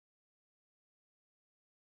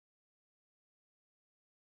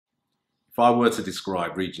If I were to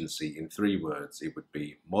describe Regency in 3 words, it would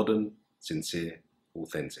be modern, sincere,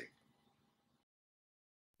 authentic.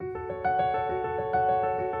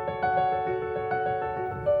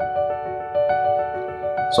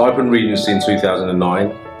 So I opened Regency in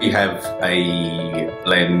 2009. We have a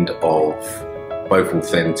blend of both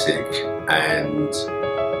authentic and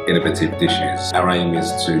innovative dishes. Our aim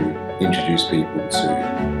is to introduce people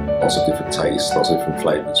to lots of different tastes, lots of different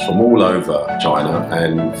flavours from all over China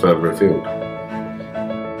and further afield.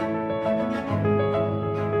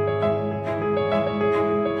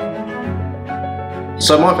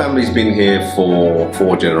 So my family's been here for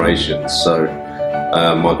 4 generations. So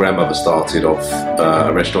my grandmother started off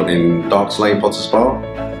a restaurant in Darks Lane, Potters Bar,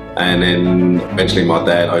 and then eventually my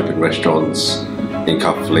dad opened restaurants in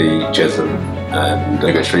Cuffley, Chesham and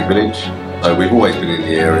Newgate Street Village. So we've always been in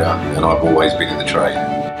the area and I've always been in the trade.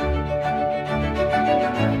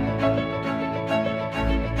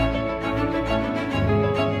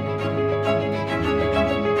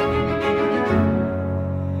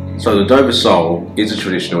 So the Dover sole is a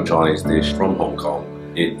traditional Chinese dish from Hong Kong.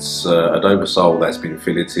 It's a Dover sole that's been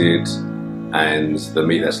filleted, and the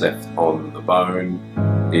meat that's left on the bone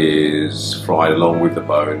is fried along with the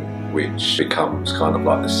bone, which becomes kind of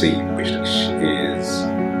like the seed which is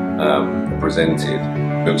presented.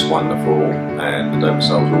 Looks wonderful, and the Dover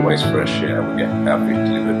sole is always fresh here. We get our food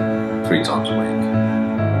delivered 3 times a week.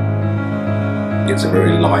 It's a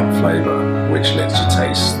very light flavour which lets you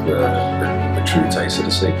taste the true taste of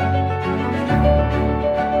the sea. I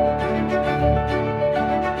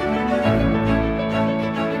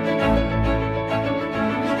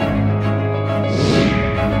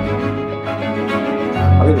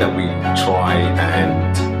think that we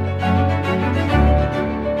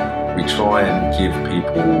try and give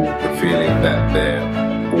people the feeling that they're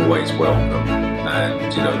always welcome,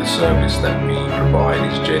 and you know, the service that we provide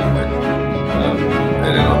is genuine,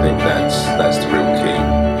 and then I think that's the real key.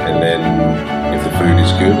 And then if the food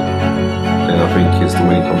is good, then I think it's the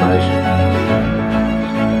winning combination.